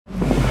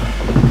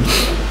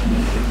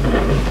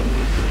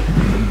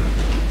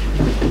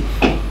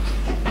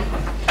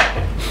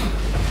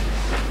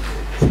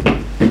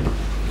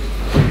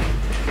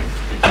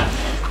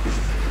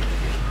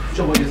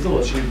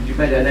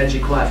an edgy,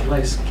 quiet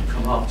place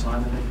come half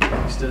time, and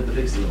then you stirred the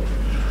pigs a little bit.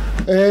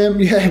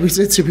 Yeah, we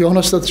did, to be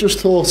honest. I just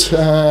thought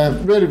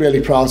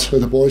really proud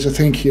of the boys. I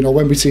think, you know,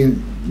 when we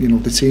seen, you know,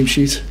 the team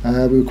sheet,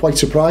 we were quite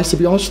surprised, to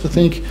be honest. I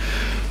think,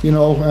 you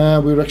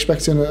know, we were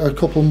expecting a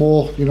couple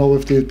more, you know,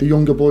 of the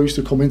younger boys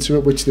to come into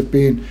it, which they've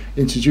been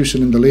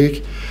introducing in the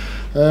league.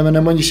 And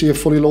then when you see a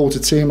fully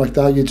loaded team like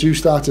that, you do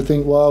start to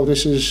think, wow,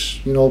 this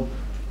is, you know,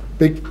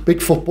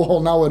 big football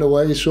now in a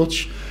way as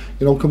such,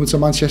 you know, coming to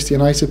Manchester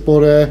United.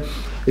 But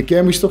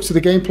again, we stuck to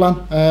the game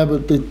plan.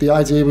 But the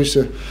idea was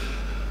to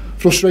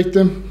frustrate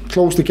them,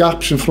 close the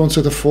gaps in front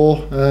of the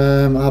four,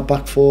 our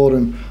back four,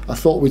 and I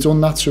thought we'd done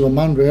that to a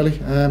man, really.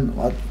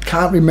 I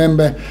can't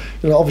remember,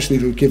 you know, obviously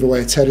they would give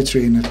away a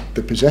territory in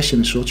the possession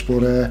and such,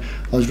 but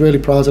I was really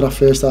proud of that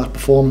first half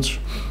performance.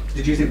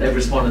 Did you think they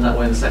responded in that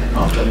way in the second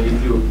half? I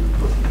mean, you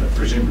were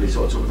presumably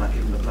sort of talking about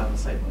giving the plan the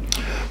same way.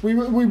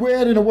 We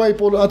were in a way,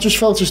 but I just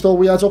felt as though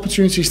we had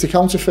opportunities to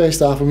counter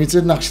first half and we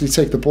didn't actually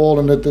take the ball,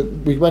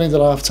 and we went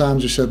into half time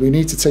and just said we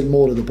need to take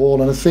more of the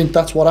ball, and I think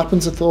that's what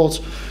happened. I thought,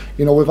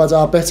 you know, we've had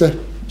our better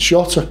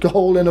shot at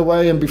goal in a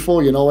way, and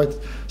before you know it,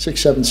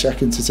 6-7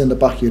 seconds it's in the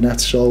back of your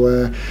net. So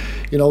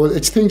you know,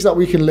 it's things that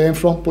we can learn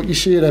from, but you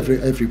see it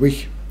every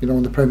week, you know,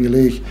 in the Premier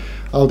League,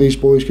 how these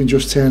boys can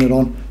just turn it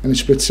on in a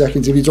split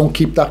second if you don't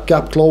keep that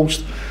gap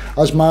closed,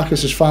 as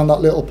Marcus has found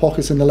that little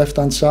pocket in the left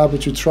hand side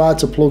which we tried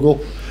to plug up,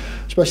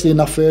 especially in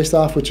that first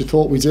half, which I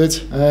thought we did.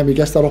 He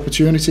gets that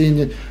opportunity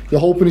and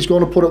you're hoping he's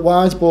going to put it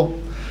wide, but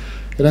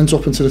it ends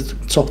up into the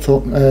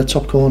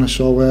top corner.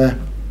 So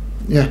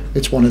yeah,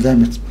 it's one of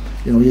them.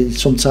 You know,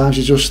 sometimes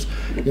you just,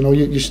 you know,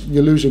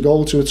 you lose a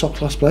goal to a top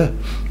class player.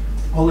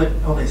 Ole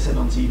said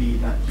on TV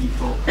that he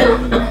thought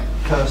the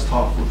first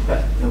half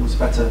was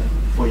better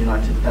for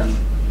United than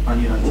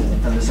Man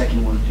United than the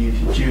second one. Do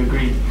you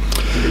agree?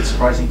 It's a bit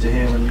surprising to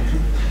hear when you.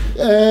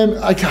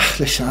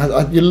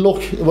 Listen, you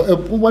look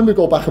when we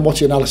go back and watch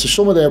the analysis.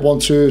 Some of their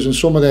 1-2s and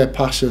some of their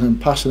passing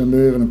and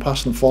moving and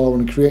passing and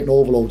following and creating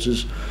overloads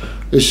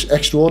is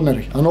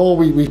extraordinary. And all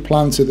we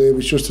planned to do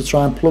was just to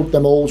try and plug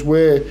them holes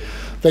where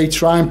they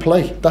try and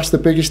play. That's the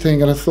biggest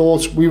thing, and I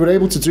thought we were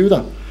able to do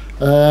that.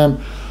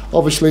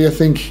 Obviously, I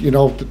think, you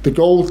know, the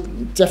goal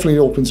definitely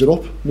opens it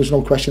up. There's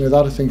no question of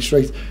that. I think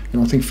straight, you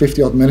know, I think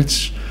 50 odd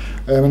minutes.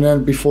 And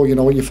then before you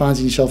know it, you're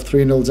finding yourself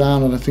 3-0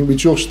 down, and I think we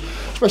just,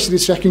 especially the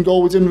second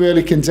goal, we didn't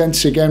really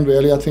condense again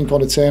really. I think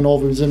on a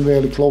turnover we didn't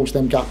really close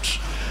them gaps,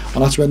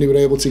 and that's when they were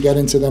able to get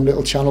into them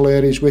little channel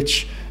areas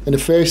which in the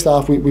first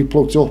half we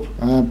plugged up.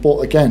 But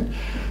again,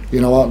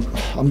 you know,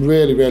 I'm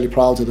really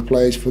proud of the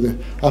players for the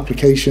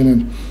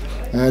application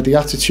and the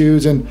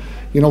attitude, and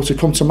you know, to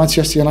come to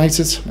Manchester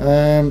United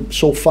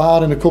so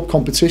far in a cup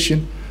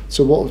competition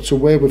to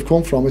where we've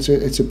come from,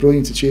 it's a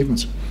brilliant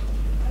achievement.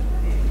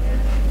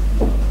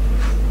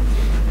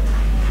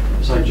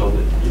 Saying, John,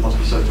 that you must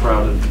be so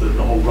proud of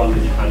the whole run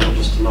that you've had, not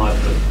just tonight,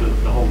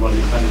 but the whole run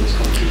you've had in this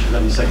competition.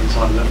 Then the second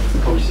time that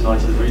Colchester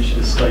United have reached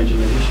this stage in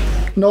their history.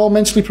 No,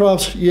 immensely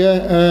proud.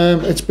 Yeah,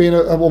 it's been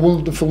a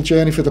wonderful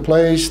journey for the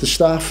players, the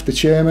staff, the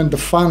chairman, the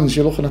fans.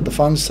 You're looking at the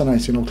fans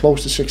tonight. You know,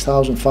 close to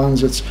 6,000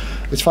 fans. It's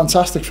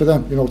fantastic for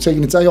them. You know,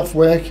 taking a day off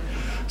work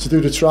to do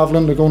the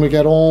travelling. They're going to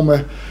get home.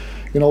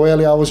 You know,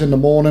 early hours in the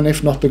morning.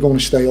 If not, they're going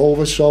to stay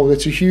over. So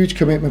it's a huge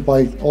commitment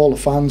by all the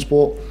fans.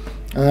 But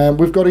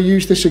we've got to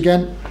use this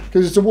again,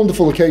 because it's a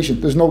wonderful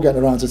occasion. There's no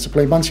getting around it. To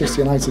play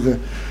Manchester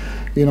United,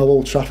 you know,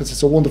 Old Trafford,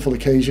 it's a wonderful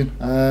occasion.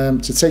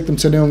 To take them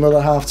to 0-0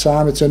 at half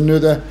time, it's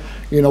another,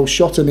 you know,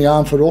 shot in the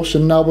arm for us.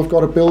 And now we've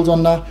got to build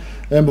on that.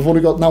 We've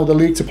only got now the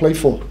league to play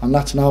for, and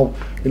that's now,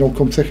 you know,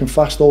 come thick and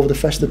fast over the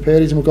festive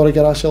period, and we've got to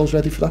get ourselves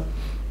ready for that.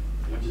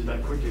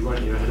 That quickly,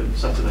 weren't you, ahead of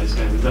Saturday's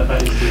game?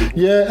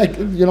 Yeah,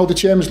 you know, the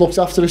chairman's looked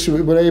after us.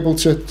 We're able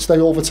to stay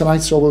over tonight,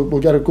 so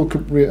we'll get a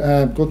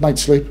good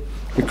night's sleep.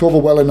 Recover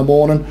well in the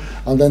morning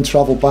and then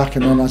travel back,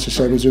 and then, as I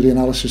say, we'll do the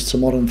analysis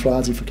tomorrow and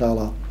Friday for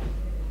Carlisle.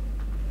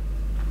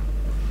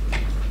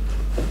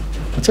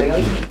 That's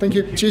it. Thank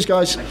you. Cheers,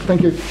 guys.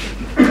 Thank you.